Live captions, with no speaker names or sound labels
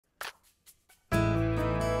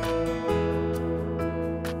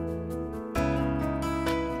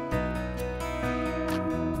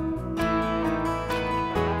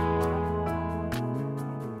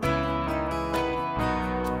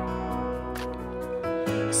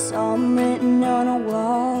Saw 'em written on a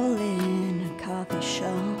wall in a coffee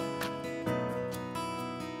shop.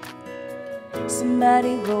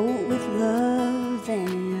 Somebody wrote with love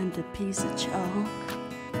and a piece of chalk.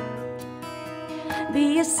 Be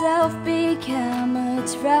yourself, be calm,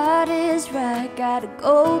 what's right is right. Gotta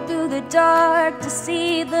go through the dark to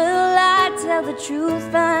see the light. Tell the truth,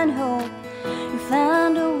 find hope, you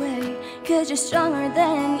find a way, 'cause you're stronger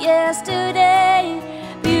than yesterday.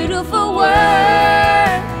 Beautiful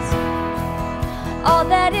words, all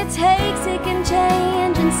that it takes, it can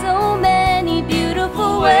change in so many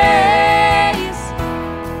beautiful ways.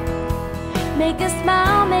 Make us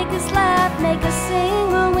smile, make us laugh, make us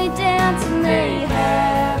sing when we dance, and they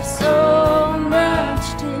have so much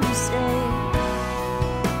to say.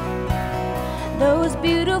 Those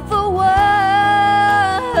beautiful words.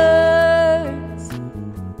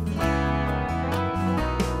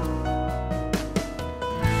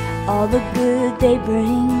 All the good they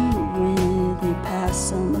bring when you pass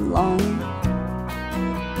them along.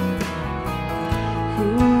 Who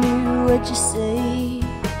knew what you say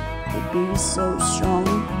would be so strong?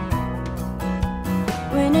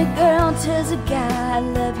 When a girl tells a guy I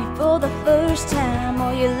love you for the first time,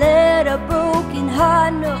 or you let a broken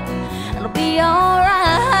heart know it'll be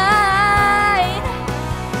alright.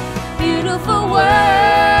 Beautiful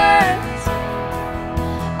words,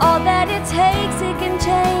 all that it takes, it can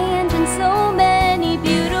change in so many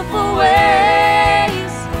beautiful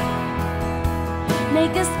ways.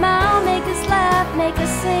 Make us smile, make us laugh, make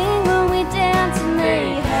us sing when we dance, and they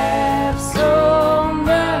have so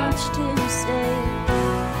much to say.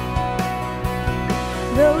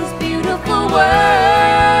 Those beautiful words.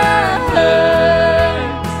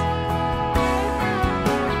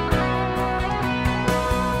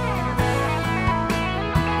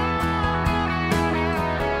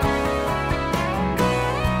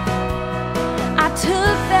 I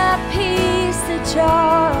took that piece of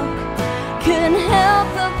chalk, couldn't help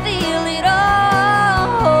but feel it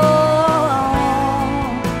all,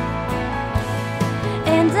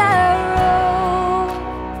 and I wrote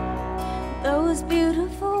those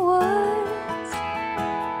beautiful words.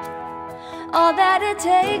 All that it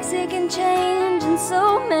takes, it can change in so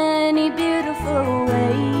many beautiful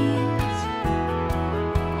ways.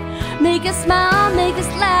 Make us smile, make us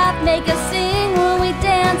laugh, make us sing when we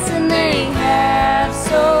dance, and they